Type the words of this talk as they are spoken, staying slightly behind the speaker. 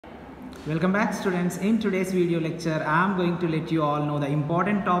Welcome back students. In today's video lecture, I am going to let you all know the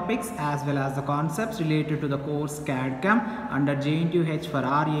important topics as well as the concepts related to the course Cad Cam under Jntuh for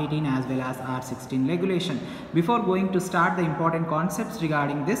R18 as well as R16 regulation. Before going to start the important concepts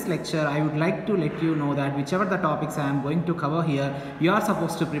regarding this lecture, I would like to let you know that whichever the topics I am going to cover here, you are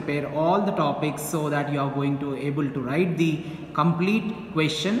supposed to prepare all the topics so that you are going to able to write the complete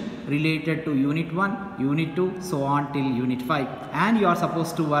question related to Unit 1, Unit 2, so on till Unit 5. And you are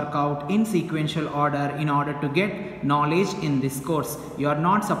supposed to work out in sequential order in order to get knowledge in this course. You are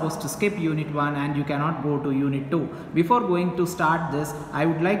not supposed to skip Unit 1 and you cannot go to Unit 2. Before going to start this, I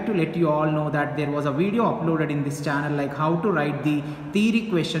would like to let you all know that there was a video uploaded in this channel like how to write the theory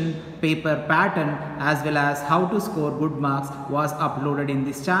question paper pattern as well as how to score good marks was uploaded in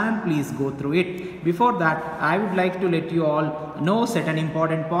this channel. Please go through it. Before that, I would like to let you all know certain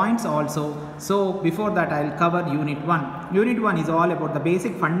important points also. So before that, I will cover Unit 1. Unit 1 is all about the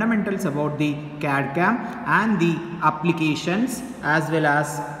basic fundamentals about the Cad Cam and the applications as well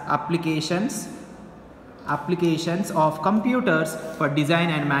as applications of computers for design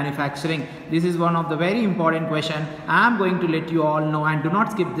and manufacturing. This is one of the very important question. I am going to let you all know, and do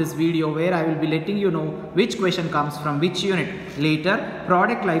not skip this video where I will be letting you know which question comes from which unit. Later,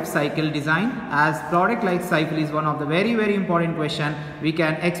 product life cycle design, as product life cycle is one of the very important question. We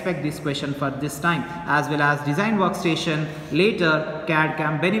can expect this question for this time, as well as design workstation. Later, Cad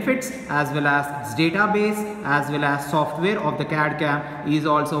Cam benefits as well as its database as well as software of the Cad Cam is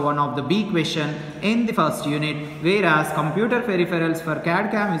also one of the big question in the first unit, whereas computer peripherals for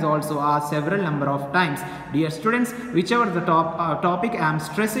Cad Cam is also asked several number of times. Dear students, whichever the topic I am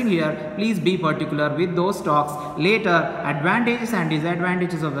stressing here, please be particular with those talks. Later, advantages and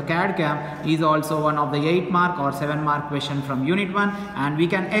disadvantages of the Cad Cam is also one of the 8 mark or 7 mark question from Unit 1, and we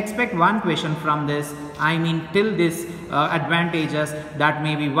can expect one question from this, till this advantages, that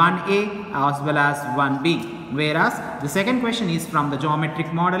may be 1A as well as 1B. Whereas the second question is from the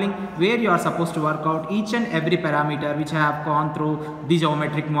geometric modeling, where you are supposed to work out each and every parameter which I have gone through the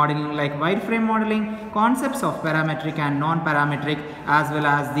geometric modeling, like wireframe modeling, concepts of parametric and non-parametric, as well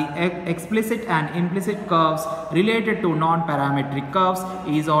as the explicit and implicit curves related to non-parametric curves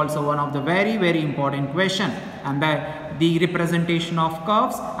is also one of the very important question. And the representation of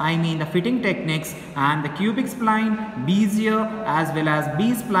curves, the fitting techniques and the cubic spline, Bezier as well as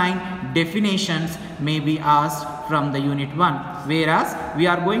B-spline definitions may be asked from the Unit 1. Whereas we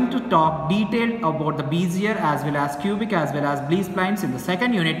are going to talk detailed about the Bezier as well as cubic as well as B-splines in the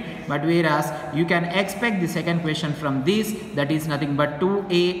second unit, but whereas you can expect the second question from this, that is nothing but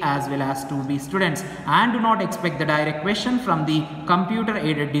 2A as well as 2B students, and do not expect the direct question from the computer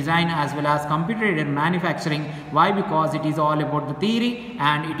aided design as well as computer aided manufacturing. Why? Because it is all about the theory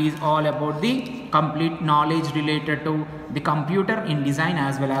and it is all about the complete knowledge related to the computer in design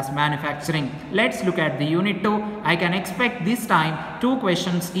as well as manufacturing. Let's look at the Unit 2. I can expect this time 2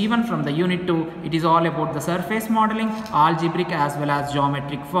 questions even from the Unit 2. It is all about the surface modeling, algebraic as well as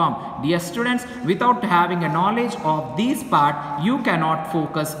geometric form. Dear students, without having a knowledge of this part, you cannot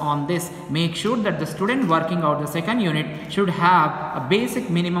focus on this. Make sure that the student working out the second unit should have a basic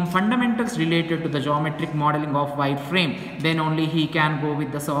minimum fundamentals related to the geometric modeling of wireframe. Then only he can go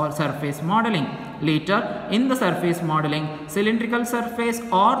with the surface modeling. Later, in the surface modeling, cylindrical surface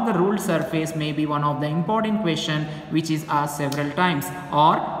or the ruled surface may be one of the important question which is asked several times,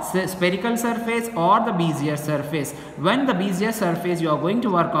 or spherical surface or the Bezier surface. When the Bezier surface you are going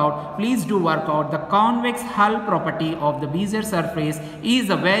to work out, please do work out the convex hull property of the Bezier surface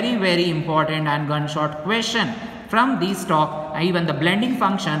is a very important and gunshot question. From these talk, even the blending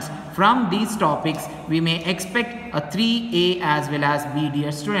functions, from these topics we may expect a 3A as well as B.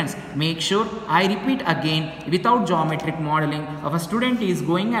 Dear students, make sure, I repeat again, without geometric modeling, if a student is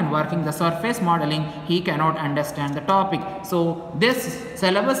going and working the surface modeling, he cannot understand the topic. So this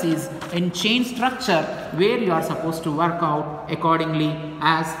syllabus is in chain structure where you are supposed to work out accordingly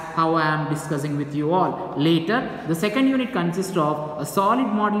as how I am discussing with you all. Later, the second unit consists of a solid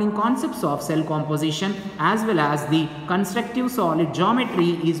modeling concepts of cell composition as well as the constructive solid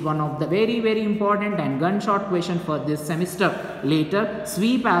geometry is one of the very important and gunshot question for this semester. Later,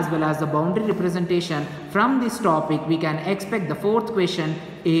 sweep as well as the boundary representation. From this topic, we can expect the fourth question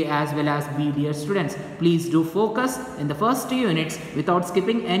A as well as B. Dear students, please do focus in the first 2 units without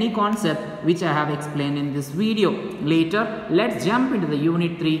skipping any concept which I have explained in this video. Later, let's jump into the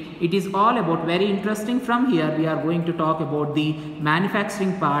Unit 3. It is all about very interesting. From here, we are going to talk about the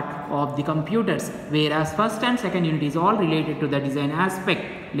manufacturing part of the computers, whereas first and second unit is all related to the design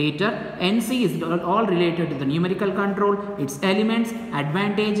aspect. Later, NC is all related to the numerical control, its elements,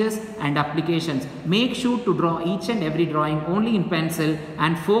 advantages and applications. Make sure to draw each and every drawing only in pencil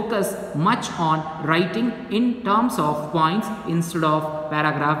and focus much on writing in terms of points instead of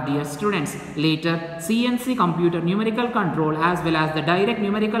paragraph, dear students. Later, CNC, computer numerical control, as well as the direct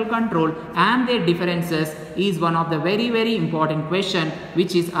numerical control and their differences is one of the very important question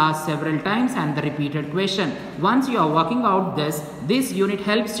which is asked several times and the repeated question. Once you are working out this unit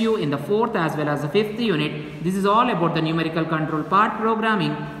helps you in the 4th as well as the 5th unit. This is all about the numerical control part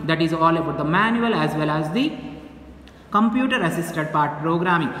programming, that is all about the manual as well as the computer assisted part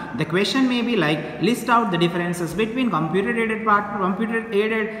programming. The question may be like, list out the differences between computer aided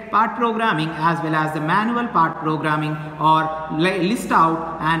part programming as well as the manual part programming, or list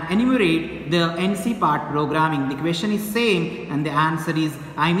out and enumerate the NC part programming. The question is same and the answer is,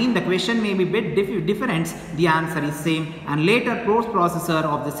 the question may be bit different, the answer is same. And later, post processor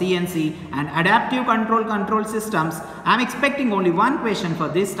of the CNC and adaptive control systems. I am expecting only one question for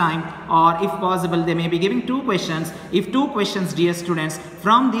this time, or if possible they may be giving 2 questions. If 2 questions, dear students,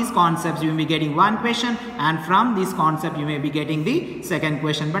 from these concepts you will be getting 1 question, and from this concept you may be getting the 2nd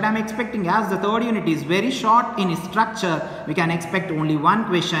question. But I am expecting, as the 3rd unit is very short in structure, we can expect only 1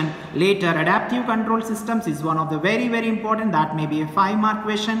 question. Later, adaptive control systems is one of the very important, that may be a 5-mark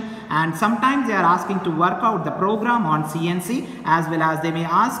question, and sometimes they are asking to work out the program on CNC, as well as they may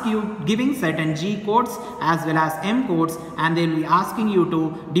ask you giving certain G codes as well as M codes, and they will be asking you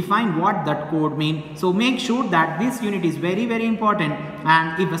to define what that code means. So make sure that this unit is very important,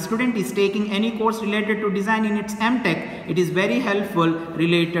 and if a student is taking any course related to design in its MTech, it is very helpful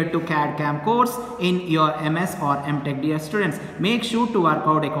related to Cad Cam course in your MS or MTech, dear students. Make sure to work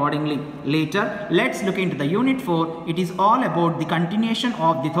out accordingly. Later, let's look into the unit 4. It is all about the continuation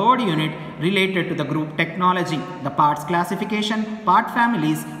of the 3rd unit related to the group technology. The parts classification, part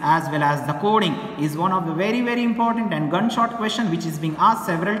families as well as the coding is one of the very important and gunshot question which is being asked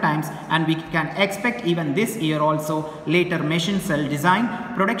several times, and we can expect even this year also. Later, machine cell design,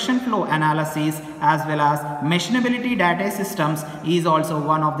 production flow analysis as well as machinability data systems is also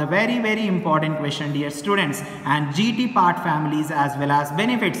one of the very important question, dear students. And GT part families as well as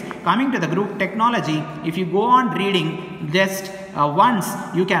benefits. Coming to the group technology, if you go on reading just once,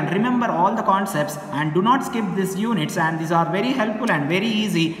 you can remember all the concepts, and do not skip these units, and these are very helpful and very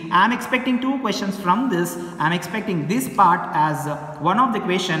easy. I am expecting 2 questions from this. I am expecting this part as one of the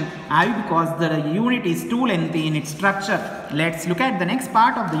question because the unit is too lengthy in its structure. Let's look at the next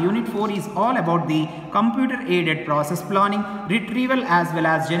part of the unit 4 is all about the computer aided process planning. Retrieval as well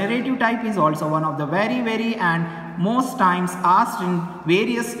as generative type is also one of the very and most times asked in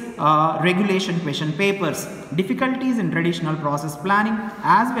various regulation question papers. Difficulties in traditional process planning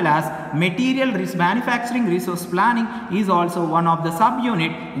as well as manufacturing resource planning is also one of the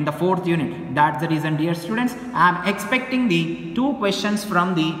subunit in the 4th unit. That's the reason, dear students, I am expecting the 2 questions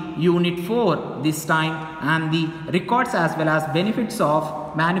from the unit 4 this time, and the records as well as benefits of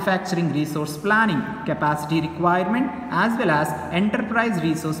manufacturing resource planning, capacity requirement as well as enterprise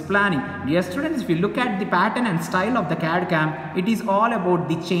resource planning. Dear students, if you look at the pattern and style of the Cad Cam, it is all about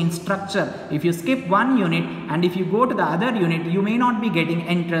the chain structure. If you skip one unit and if you go to the other unit, you may not be getting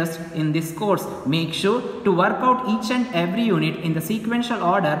interest in this course. Make sure to work out each and every unit in the sequential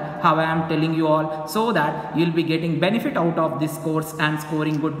order how I am telling you all, so that you will be getting benefit out of this course and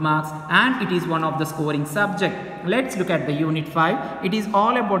scoring good marks, and it is one of the scoring subject. Let's look at the unit 5. It is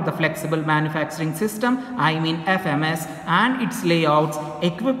all about the flexible manufacturing system, FMS, and its layouts,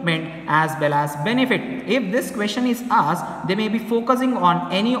 equipment as well as benefit. If this question is asked, they may be focusing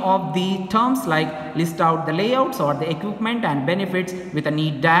on any of the terms like list out the layouts or the equipment and benefits with a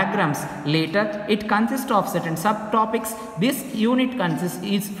neat diagrams. Later, it consists of certain subtopics. This unit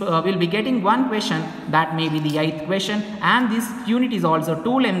will be getting 1 question, that may be the 8th question, and this unit is also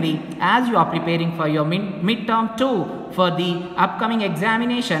too lengthy as you are preparing for your midterm 2 for the upcoming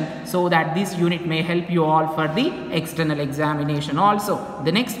examination, so that this unit may help you all for the external examination also.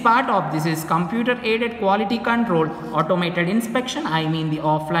 The next part of this is computer aided quality control, automated inspection, the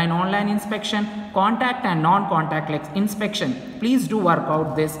offline online inspection, contact and non-contact inspection. Please do work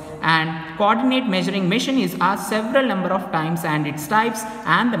out this. And coordinate measuring machine is asked several number of times, and its types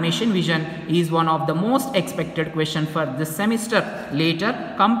and the machine vision is one of the most expected question for this semester.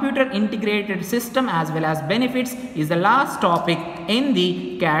 Later, computer integrated system as well as benefits is the last topic in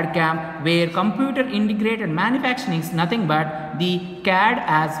the Cad Cam, where computer integrated manufacturing is nothing but the CAD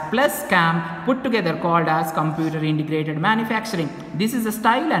as plus CAM put together, called as computer integrated manufacturing. This is the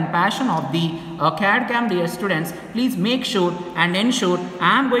style and passion of the CAD Cam, dear students. Please make sure and ensure.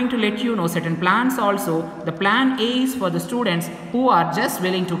 I am going to let you know certain plans also. The plan A is for the students who are just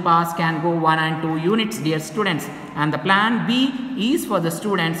willing to pass, can go 1 and 2 units, dear students. And the plan B is for the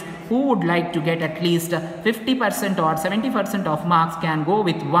students who would like to get at least 50% or 70% of marks, can go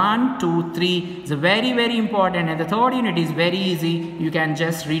with 1, 2, 3. It's very important, and the third unit is very easy. You can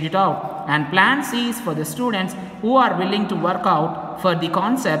just read it out. And plan C is for the students who are willing to work out for the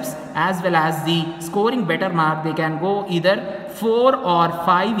concepts as well as the scoring better mark. They can go either 4 or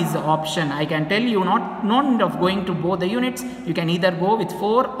 5 is the option. I can tell you, no need of going to both the units. You can either go with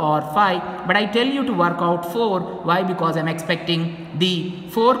 4 or 5, but I tell you to work out 4. Why? Because I'm expecting the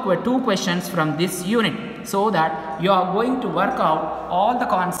 2 questions from this unit, so that you are going to work out all the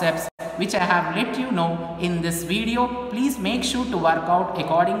concepts which I have let you know in this video. Please make sure to work out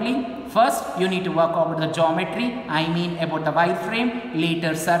accordingly. First, you need to work out the geometry, I mean about the wireframe,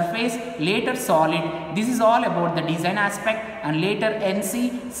 later surface, later solid. This is all about the design aspect, and later NC,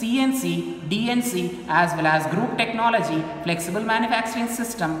 CNC, DNC, as well as group technology, flexible manufacturing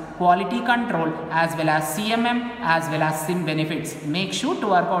system, quality control, as well as CMM, as well as SIM benefits. Make sure to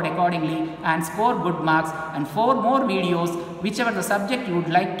work out accordingly and score good marks. And for more videos, whichever the subject you would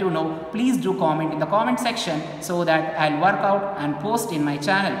like to know, please do comment in the comment section so that I'll work out and post in my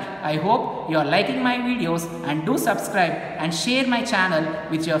channel. I hope you are liking my videos, and do subscribe and share my channel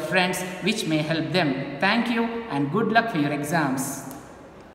with your friends, which may help them. Thank you and good luck for your exams.